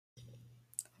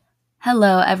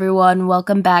Hello, everyone.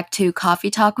 Welcome back to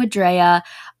Coffee Talk with Drea.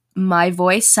 My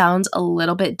voice sounds a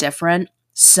little bit different,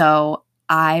 so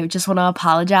I just want to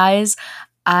apologize.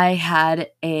 I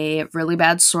had a really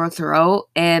bad sore throat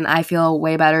and I feel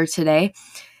way better today.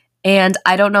 And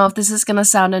I don't know if this is going to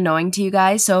sound annoying to you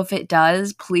guys, so if it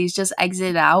does, please just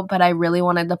exit out. But I really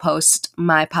wanted to post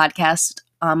my podcast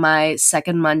on my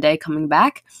second Monday coming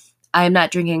back. I am not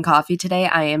drinking coffee today,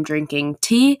 I am drinking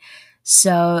tea.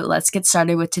 So let's get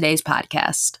started with today's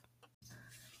podcast.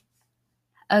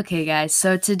 Okay, guys,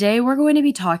 so today we're going to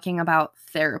be talking about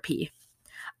therapy.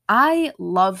 I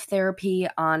love therapy.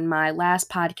 On my last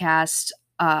podcast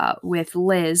with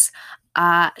Liz,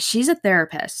 she's a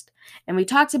therapist, and we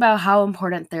talked about how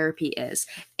important therapy is.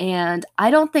 And I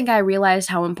don't think I realized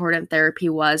how important therapy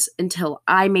was until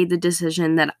I made the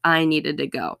decision that I needed to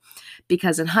go.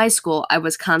 Because in high school, I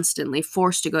was constantly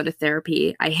forced to go to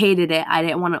therapy. I hated it. I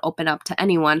didn't want to open up to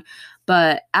anyone.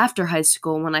 But after high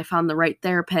school, when I found the right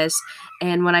therapist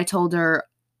and when I told her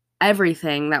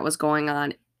everything that was going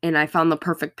on, and I found the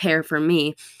perfect pair for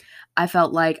me, I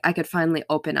felt like I could finally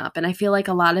open up. And I feel like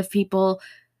a lot of people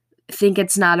think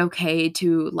it's not okay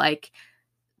to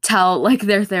tell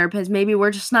their therapist maybe we're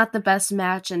just not the best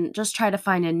match and just try to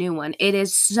find a new one. It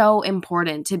is so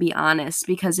important to be honest,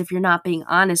 because if you're not being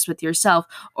honest with yourself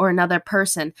or another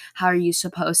person, how are you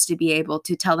supposed to be able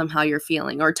to tell them how you're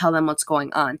feeling or tell them what's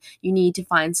going on? You need to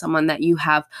find someone that you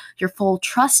have your full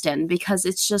trust in, because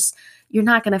it's just you're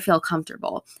not going to feel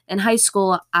comfortable. In high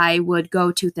school, I would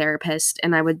go to therapists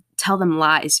and I would tell them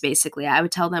lies. Basically, I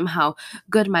would tell them how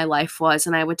good my life was,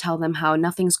 and I would tell them how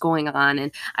nothing's going on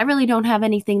and I really don't have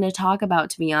anything to talk about,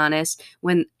 to be honest,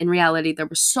 when in reality there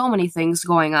were so many things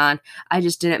going on. I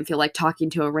just didn't feel like talking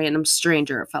to a random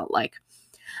stranger, it felt like.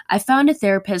 I found a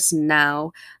therapist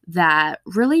now that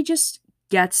really just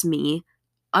gets me,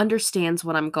 understands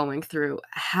what I'm going through,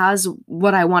 has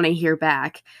what I want to hear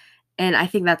back, and I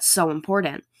think that's so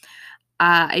important.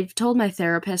 I've told my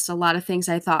therapist a lot of things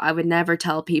I thought I would never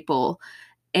tell people,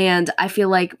 and I feel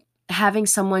like having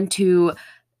someone to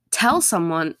tell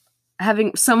someone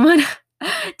having someone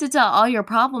to tell all your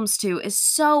problems to is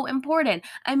so important.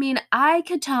 I mean, I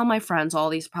could tell my friends all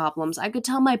these problems. I could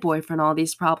tell my boyfriend all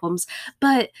these problems,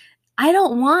 but I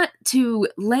don't want to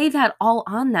lay that all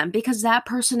on them, because that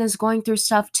person is going through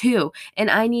stuff too. And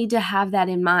I need to have that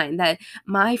in mind, that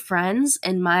my friends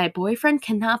and my boyfriend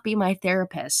cannot be my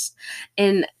therapist.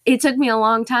 And it took me a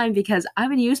long time, because I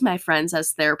would use my friends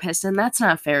as therapists, and that's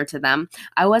not fair to them.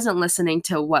 I wasn't listening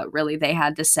to what really they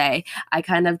had to say. I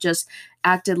kind of just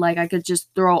acted like I could just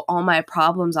throw all my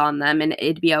problems on them and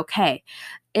it'd be okay.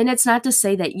 And it's not to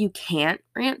say that you can't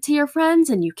rant to your friends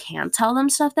and you can't tell them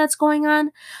stuff that's going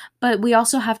on, but we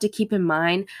also have to keep in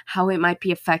mind how it might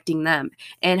be affecting them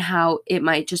and how it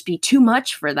might just be too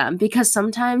much for them. Because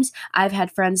sometimes I've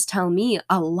had friends tell me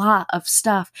a lot of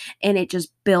stuff and it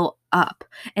just built up.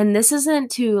 And this isn't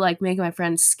to make my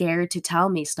friends scared to tell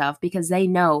me stuff, because they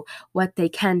know what they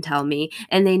can tell me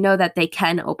and they know that they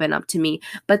can open up to me.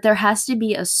 But there has to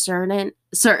be a certain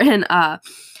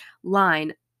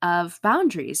line of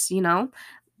boundaries, you know?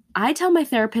 I tell my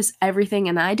therapist everything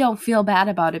and I don't feel bad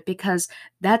about it, because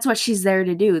that's what she's there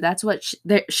to do. That's what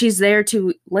she's there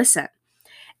to listen.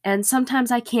 And sometimes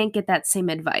I can't get that same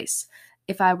advice.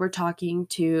 If I were talking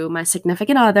to my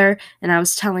significant other and I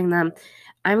was telling them,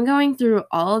 I'm going through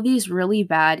all of these really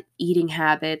bad eating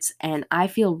habits and I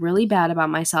feel really bad about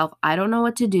myself, I don't know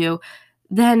what to do,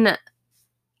 then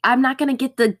I'm not going to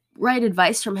get the right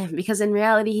advice from him, because in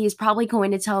reality, he's probably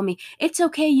going to tell me, it's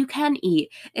okay, you can eat.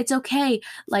 It's okay.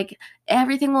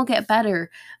 Everything will get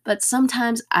better. But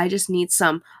sometimes I just need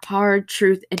some hard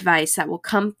truth advice that will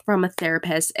come from a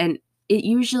therapist. And it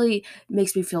usually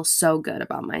makes me feel so good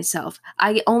about myself.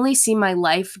 I only see my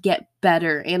life get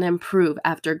better and improve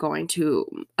after going to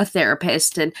a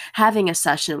therapist and having a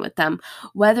session with them,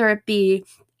 whether it be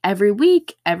every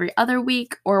week, every other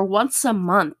week, or once a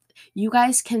month. You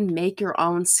guys can make your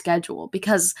own schedule,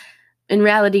 because in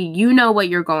reality, you know what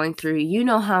you're going through. You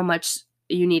know how much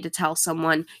you need to tell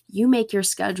someone. You make your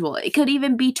schedule. It could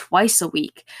even be twice a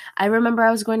week. I remember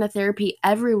I was going to therapy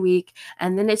every week,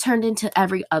 and then it turned into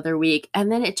every other week, and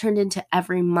then it turned into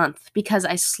every month, because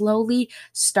I slowly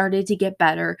started to get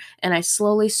better, and I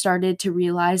slowly started to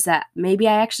realize that maybe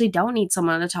I actually don't need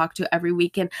someone to talk to every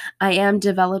week, and I am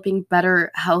developing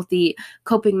better, healthy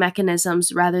coping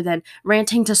mechanisms rather than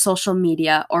ranting to social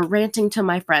media or ranting to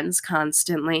my friends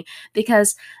constantly.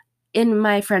 Because in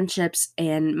my friendships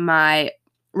and my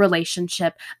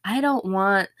relationship, I don't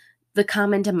want the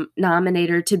common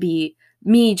denominator to be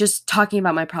me just talking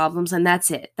about my problems and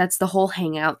that's it. That's the whole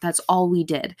hangout. That's all we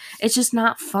did. It's just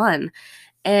not fun.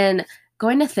 And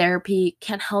going to therapy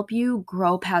can help you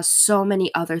grow past so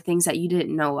many other things that you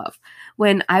didn't know of.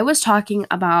 When I was talking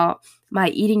about my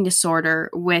eating disorder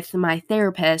with my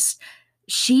therapist,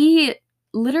 she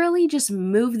literally just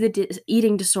moved the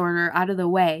eating disorder out of the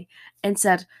way and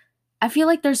said, I feel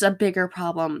like there's a bigger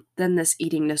problem than this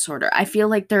eating disorder. I feel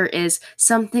like there is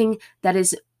something that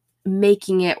is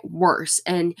making it worse,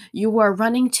 and you are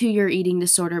running to your eating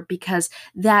disorder because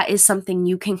that is something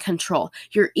you can control.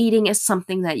 Your eating is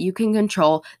something that you can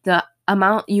control. The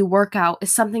amount you work out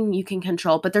is something you can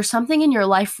control, but there's something in your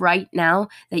life right now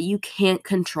that you can't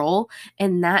control,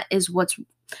 and that is what's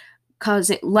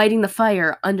causing lighting the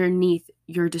fire underneath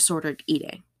your disordered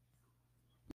eating.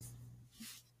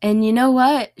 And you know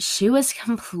what? She was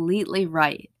completely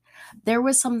right. There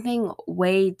was something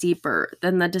way deeper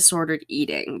than the disordered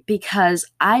eating because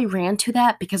I ran to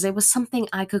that because it was something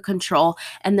I could control,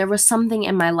 and there was something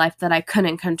in my life that I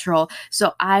couldn't control.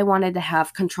 So I wanted to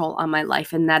have control on my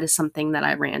life, and that is something that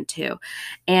I ran to.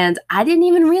 And I didn't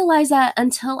even realize that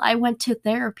until I went to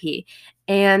therapy.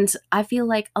 And I feel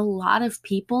like a lot of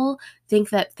people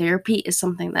think that therapy is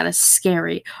something that is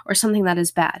scary or something that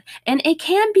is bad. And it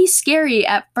can be scary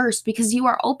at first because you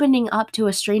are opening up to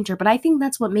a stranger, but I think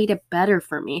that's what made it better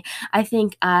for me. I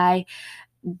think I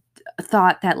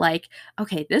thought that, like,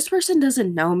 okay, this person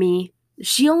doesn't know me.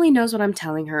 She only knows what I'm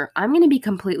telling her. I'm going to be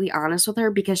completely honest with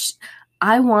her because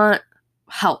I want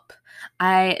help.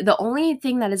 The only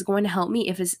thing that is going to help me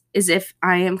is if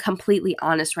I am completely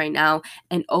honest right now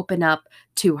and open up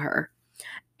to her.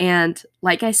 And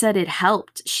like I said, it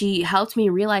helped. She helped me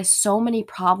realize so many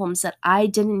problems that I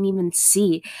didn't even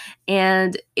see.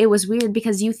 And it was weird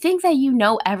because you think that you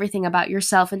know everything about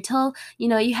yourself until,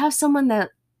 you have someone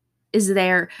that is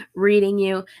there reading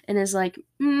you and is like,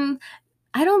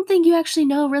 I don't think you actually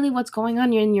know really what's going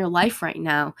on in your life right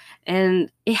now.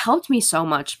 And it helped me so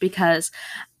much because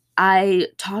I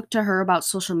talked to her about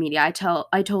social media. I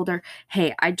told her,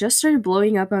 "Hey, I just started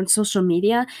blowing up on social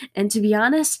media, and to be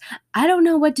honest, I don't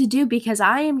know what to do because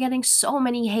I am getting so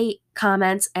many hate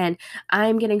comments and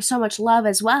I'm getting so much love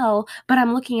as well, but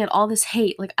I'm looking at all this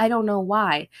hate. Like, I don't know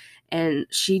why." And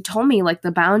she told me like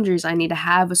the boundaries I need to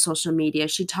have with social media.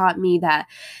 She taught me that,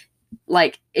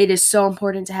 like, it is so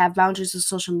important to have boundaries with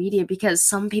social media because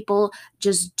some people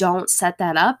just don't set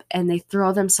that up and they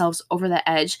throw themselves over the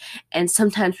edge, and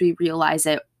sometimes we realize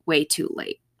it way too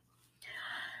late.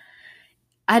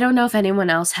 I don't know if anyone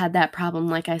else had that problem,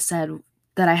 like I said,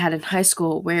 that I had in high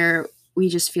school, where we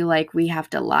just feel like we have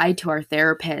to lie to our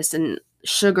therapist and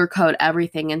sugarcoat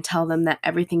everything and tell them that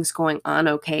everything's going on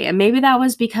okay. And maybe that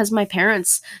was because my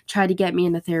parents tried to get me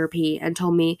into therapy and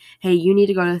told me, hey, you need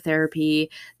to go to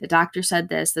therapy. The doctor said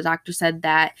this, the doctor said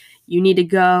that. You need to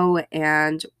go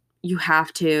and you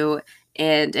have to.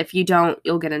 And if you don't,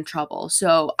 you'll get in trouble.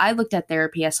 So I looked at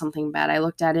therapy as something bad. I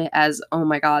looked at it as, oh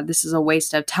my God, this is a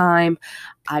waste of time.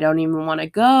 I don't even want to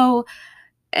go.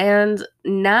 And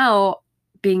now,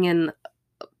 being in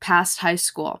past high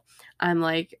school, I'm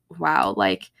like, wow,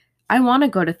 like, I want to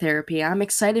go to therapy. I'm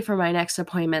excited for my next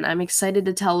appointment. I'm excited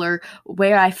to tell her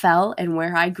where I fell and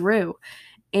where I grew.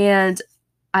 And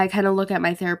I kind of look at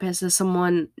my therapist as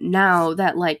someone now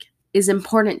that, like, is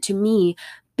important to me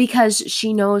because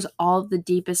she knows all the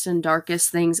deepest and darkest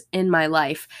things in my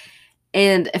life.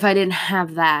 And if I didn't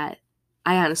have that,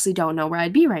 I honestly don't know where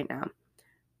I'd be right now.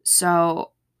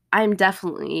 So I'm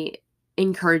definitely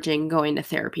encouraging going to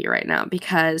therapy right now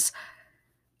because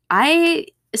I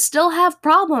still have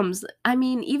problems. I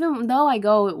mean, even though I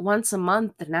go once a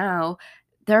month now,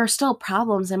 there are still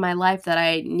problems in my life that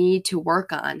I need to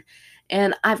work on.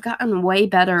 And I've gotten way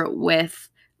better with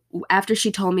after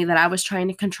she told me that I was trying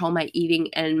to control my eating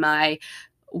and my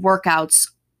workouts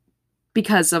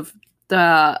because of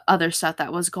the other stuff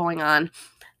that was going on.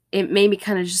 It made me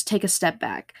kind of just take a step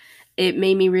back. It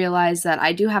made me realize that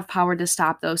I do have power to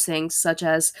stop those things, such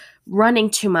as running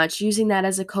too much, using that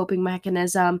as a coping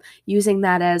mechanism, using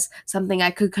that as something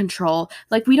I could control.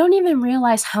 Like, we don't even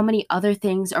realize how many other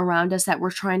things around us that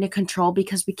we're trying to control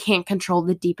because we can't control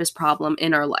the deepest problem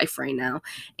in our life right now.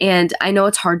 And I know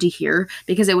it's hard to hear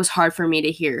because it was hard for me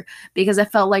to hear because I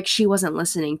felt like she wasn't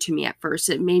listening to me at first.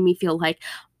 It made me feel like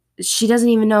she doesn't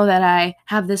even know that I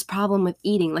have this problem with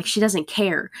eating. Like, she doesn't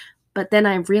care. But then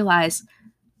I realized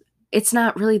it's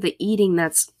not really the eating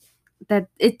that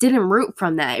it didn't root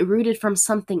from that. It rooted from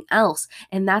something else.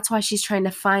 And that's why she's trying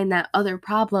to find that other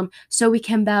problem so we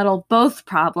can battle both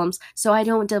problems so I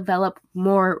don't develop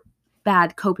more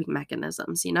bad coping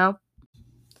mechanisms, you know?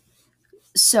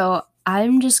 So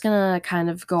I'm just gonna kind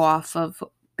of go off of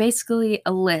basically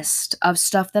a list of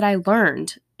stuff that I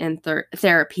learned in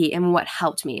therapy and what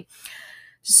helped me.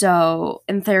 So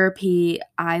in therapy,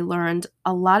 I learned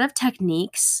a lot of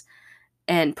techniques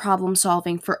and problem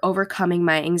solving for overcoming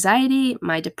my anxiety,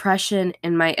 my depression,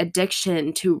 and my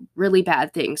addiction to really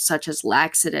bad things such as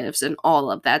laxatives and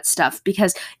all of that stuff.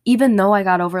 Because even though I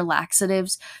got over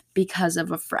laxatives because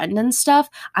of a friend and stuff,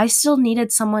 I still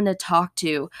needed someone to talk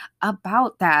to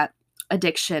about that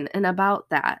addiction and about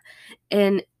that.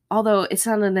 And although it's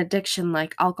not an addiction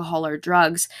like alcohol or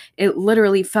drugs, it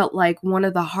literally felt like one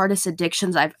of the hardest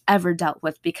addictions I've ever dealt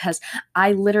with because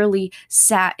I literally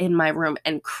sat in my room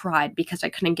and cried because I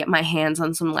couldn't get my hands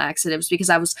on some laxatives because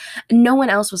no one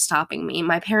else was stopping me.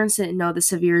 My parents didn't know the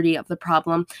severity of the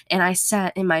problem, and I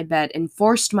sat in my bed and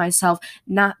forced myself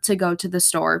not to go to the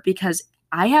store because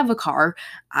I have a car,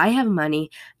 I have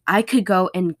money, I could go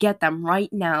and get them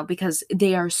right now because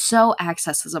they are so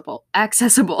accessible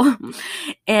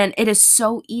and it is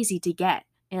so easy to get.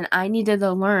 And I needed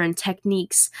to learn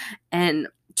techniques and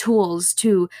tools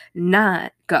to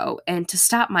not go and to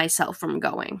stop myself from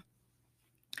going.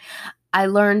 I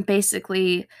learned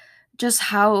basically just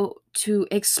how to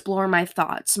explore my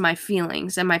thoughts, my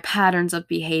feelings, and my patterns of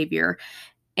behavior.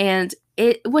 And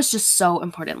it was just so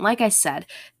important. Like I said,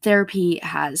 therapy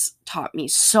has taught me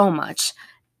so much.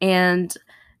 And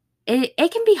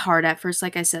it can be hard at first,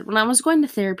 like I said. When I was going to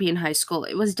therapy in high school,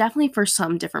 it was definitely for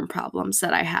some different problems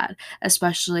that I had,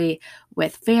 especially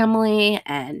with family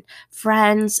and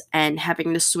friends and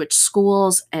having to switch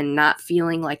schools and not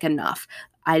feeling like enough.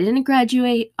 I didn't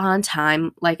graduate on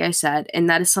time, like I said, and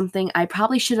that is something I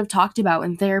probably should have talked about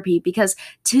in therapy because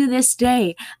to this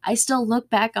day, I still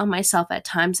look back on myself at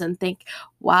times and think,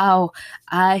 wow,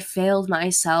 I failed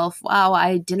myself. Wow,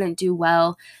 I didn't do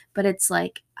well. But it's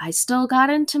like, I still got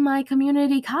into my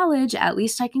community college. At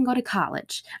least I can go to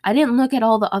college. I didn't look at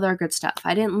all the other good stuff.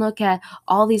 I didn't look at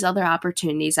all these other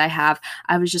opportunities I have.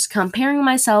 I was just comparing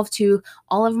myself to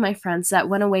all of my friends that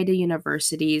went away to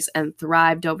universities and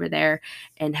thrived over there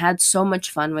and had so much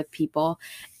fun with people.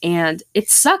 And it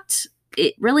sucked.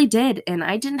 It really did. And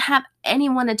I didn't have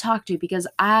anyone to talk to because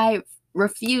I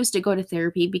refused to go to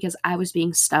therapy because I was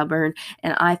being stubborn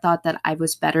and I thought that I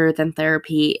was better than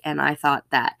therapy and I thought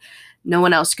that no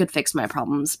one else could fix my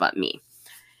problems but me.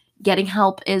 Getting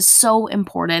help is so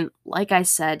important. Like I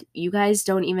said, you guys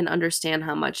don't even understand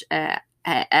how much it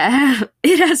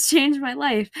has changed my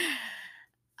life.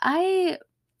 I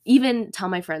even tell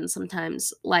my friends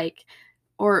sometimes, like,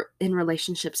 or in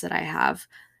relationships that I have,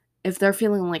 if they're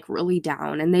feeling like really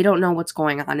down and they don't know what's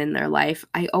going on in their life,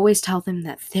 I always tell them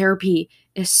that therapy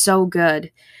is so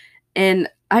good. And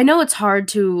I know it's hard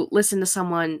to listen to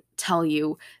someone tell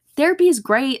you therapy is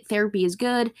great, therapy is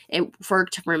good. It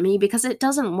worked for me because it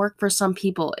doesn't work for some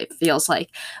people, it feels like.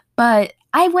 But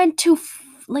I went to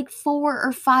like 4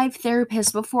 or 5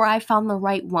 therapists before I found the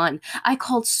right one. I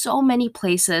called so many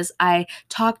places. I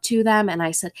talked to them and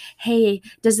I said, hey,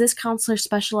 does this counselor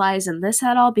specialize in this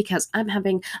at all? Because I'm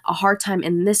having a hard time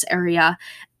in this area.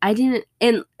 I didn't,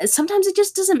 and sometimes it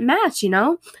just doesn't match, you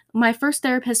know? My first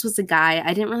therapist was a guy.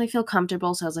 I didn't really feel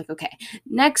comfortable, so I was like, okay,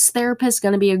 next therapist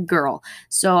gonna be a girl.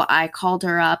 So I called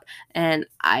her up and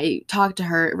I talked to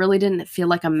her. It really didn't feel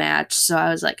like a match, so I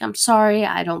was like, I'm sorry,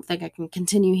 I don't think I can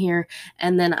continue here.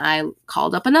 And then I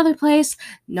called up another place,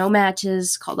 no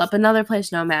matches, called up another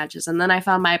place, no matches. And then I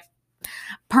found my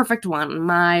perfect one,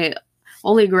 my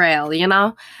holy grail, you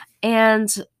know?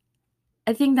 And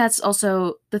I think that's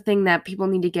also the thing that people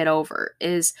need to get over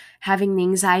is having the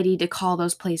anxiety to call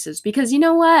those places. Because you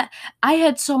know what? I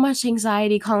had so much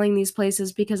anxiety calling these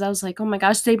places because I was like, oh my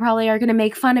gosh, they probably are going to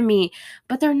make fun of me.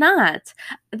 But they're not.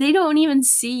 They don't even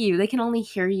see you, they can only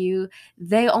hear you.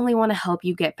 They only want to help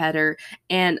you get better.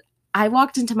 And I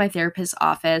walked into my therapist's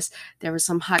office. There was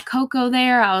some hot cocoa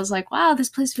there. I was like, wow, this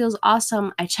place feels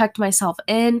awesome. I checked myself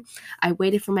in. I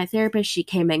waited for my therapist. She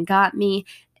came and got me.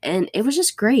 And it was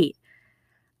just great.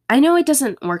 I know it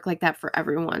doesn't work like that for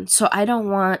everyone. So I don't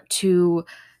want to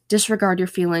disregard your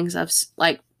feelings of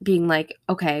like being like,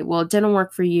 okay, well, it didn't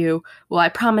work for you. Well, I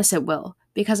promise it will.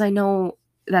 Because I know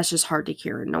that's just hard to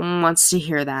hear. No one wants to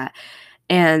hear that.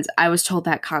 And I was told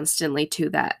that constantly too,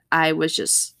 that I was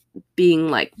just being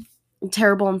like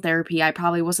terrible in therapy. I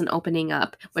probably wasn't opening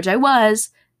up, which I was.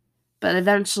 But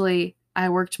eventually I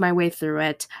worked my way through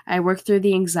it. I worked through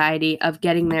the anxiety of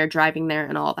getting there, driving there,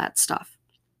 and all that stuff.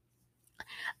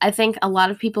 I think a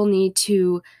lot of people need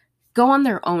to go on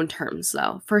their own terms,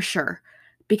 though, for sure.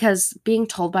 Because being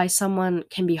told by someone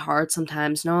can be hard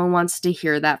sometimes. No one wants to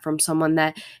hear that from someone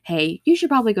that, hey, you should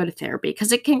probably go to therapy.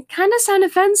 Because it can kind of sound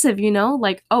offensive, you know?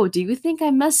 Like, oh, do you think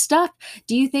I messed up?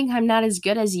 Do you think I'm not as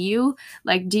good as you?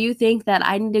 Like, do you think that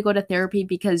I need to go to therapy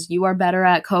because you are better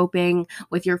at coping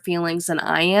with your feelings than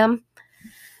I am?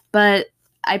 But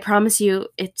I promise you,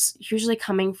 it's usually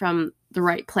coming from the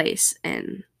right place.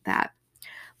 And that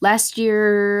last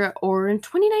year or in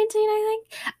 2019, I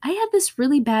think, I had this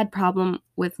really bad problem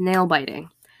with nail biting.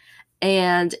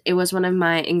 And it was one of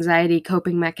my anxiety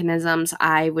coping mechanisms.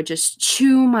 I would just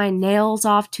chew my nails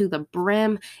off to the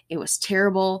brim. It was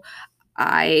terrible.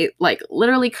 I like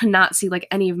literally could not see like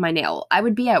any of my nail. I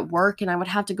would be at work and I would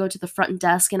have to go to the front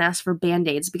desk and ask for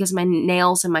band-aids because my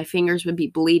nails and my fingers would be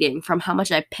bleeding from how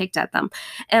much I picked at them.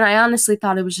 And I honestly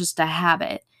thought it was just a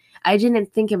habit. I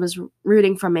didn't think it was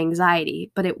rooting from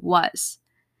anxiety, but it was.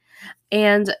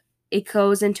 And it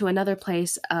goes into another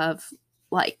place of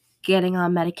like getting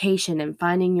on medication and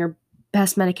finding your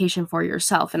best medication for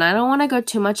yourself. And I don't want to go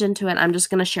too much into it. I'm just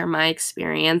going to share my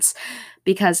experience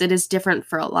because it is different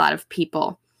for a lot of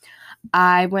people.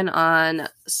 I went on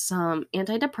some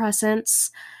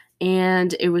antidepressants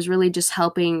and it was really just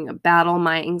helping battle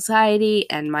my anxiety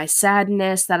and my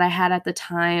sadness that I had at the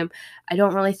time. I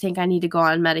don't really think I need to go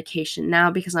on medication now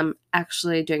because I'm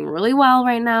actually doing really well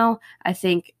right now. I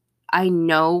think I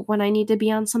know when I need to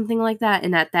be on something like that,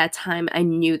 and at that time I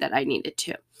knew that I needed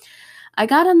to. I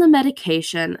got on the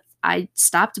medication. I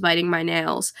stopped biting my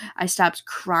nails. I stopped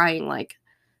crying like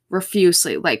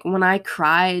profusely. Like when I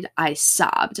cried, I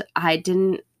sobbed. I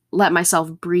didn't let myself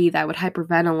breathe. I would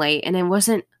hyperventilate, and it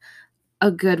wasn't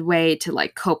a good way to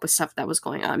like cope with stuff that was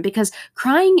going on because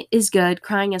crying is good,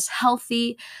 crying is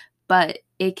healthy, but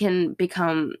it can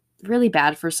become really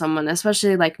bad for someone,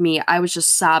 especially like me. I was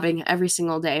just sobbing every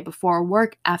single day before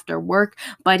work, after work,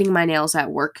 biting my nails at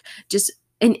work, just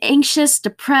an anxious,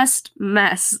 depressed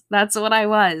mess. That's what I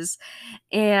was.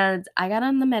 And I got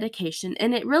on the medication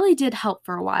and it really did help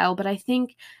for a while, but I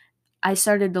think I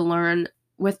started to learn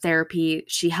with therapy.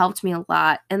 She helped me a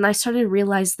lot. And I started to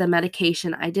realize the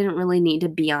medication, I didn't really need to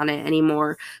be on it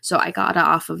anymore. So I got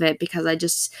off of it because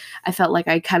I felt like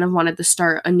I kind of wanted to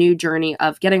start a new journey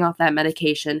of getting off that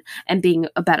medication and being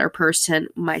a better person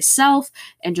myself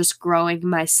and just growing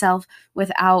myself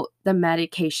without the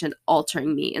medication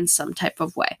altering me in some type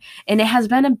of way. And it has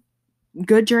been a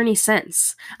good journey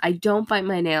since. I don't bite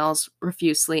my nails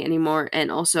profusely anymore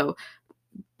and also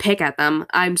pick at them.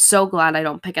 I'm so glad I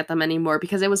don't pick at them anymore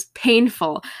because it was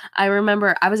painful. I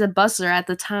remember I was a busser at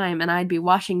the time and I'd be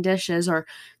washing dishes or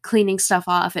cleaning stuff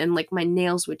off and like my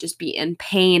nails would just be in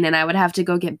pain and I would have to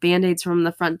go get band-aids from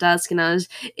the front desk and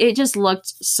it just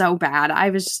looked so bad. I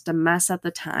was just a mess at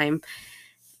the time.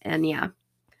 And yeah.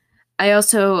 I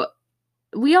also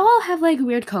we all have like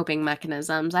weird coping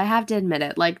mechanisms. I have to admit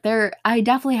it. I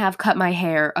definitely have cut my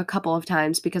hair a couple of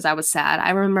times because I was sad.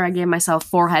 I remember I gave myself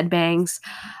forehead bangs.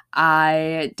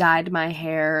 I dyed my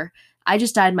hair. I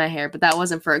just dyed my hair, but that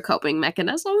wasn't for a coping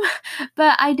mechanism.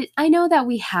 But I know that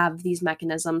we have these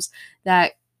mechanisms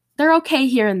that they're okay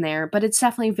here and there, but it's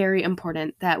definitely very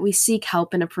important that we seek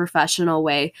help in a professional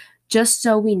way just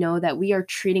so we know that we are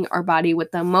treating our body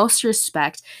with the most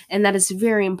respect. And that is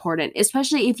very important,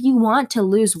 especially if you want to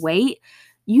lose weight.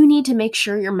 You need to make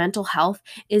sure your mental health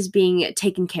is being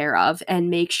taken care of and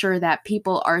make sure that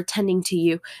people are attending to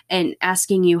you and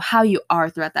asking you how you are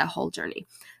throughout that whole journey.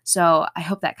 So I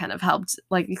hope that kind of helped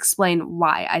like explain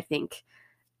why I think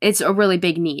it's a really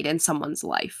big need in someone's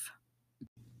life.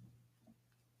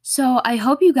 So I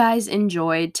hope you guys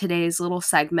enjoyed today's little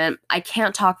segment. I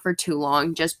can't talk for too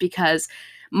long just because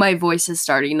my voice is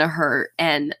starting to hurt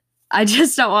and I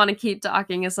just don't want to keep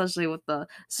talking, especially with the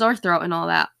sore throat and all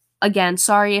that. Again,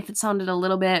 sorry if it sounded a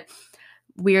little bit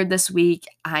weird this week.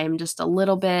 I'm just a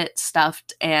little bit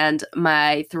stuffed and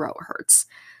my throat hurts.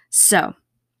 So,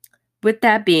 with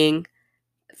that being,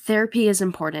 therapy is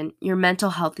important. Your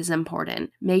mental health is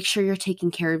important. Make sure you're taking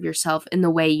care of yourself in the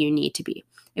way you need to be.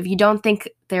 If you don't think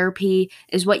therapy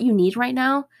is what you need right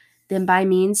now, then by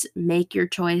means, make your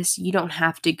choice. You don't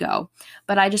have to go.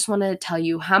 But I just want to tell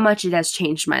you how much it has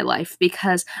changed my life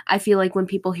because I feel like when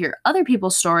people hear other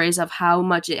people's stories of how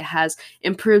much it has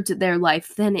improved their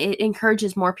life, then it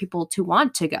encourages more people to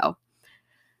want to go.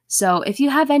 So, if you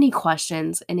have any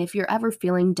questions and if you're ever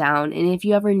feeling down and if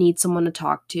you ever need someone to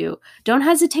talk to, don't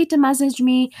hesitate to message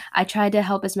me. I try to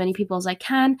help as many people as I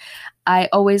can. I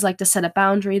always like to set a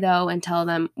boundary though and tell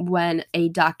them when a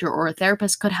doctor or a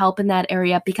therapist could help in that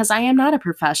area because I am not a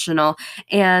professional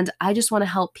and I just want to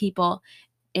help people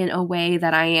in a way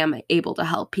that I am able to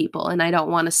help people and I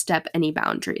don't want to step any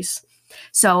boundaries.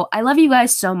 So, I love you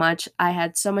guys so much. I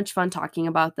had so much fun talking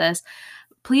about this.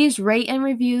 Please rate and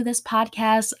review this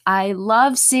podcast. I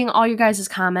love seeing all your guys'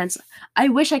 comments. I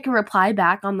wish I could reply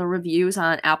back on the reviews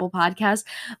on Apple Podcasts,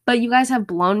 but you guys have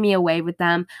blown me away with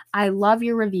them. I love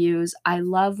your reviews. I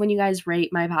love when you guys rate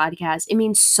my podcast. It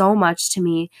means so much to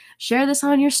me. Share this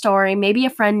on your story. Maybe a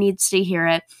friend needs to hear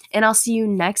it. And I'll see you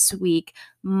next week,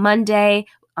 Monday,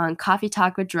 on Coffee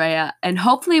Talk with Drea, and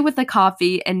hopefully with a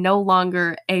coffee and no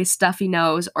longer a stuffy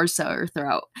nose or sore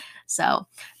throat. So,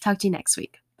 talk to you next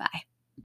week. Bye.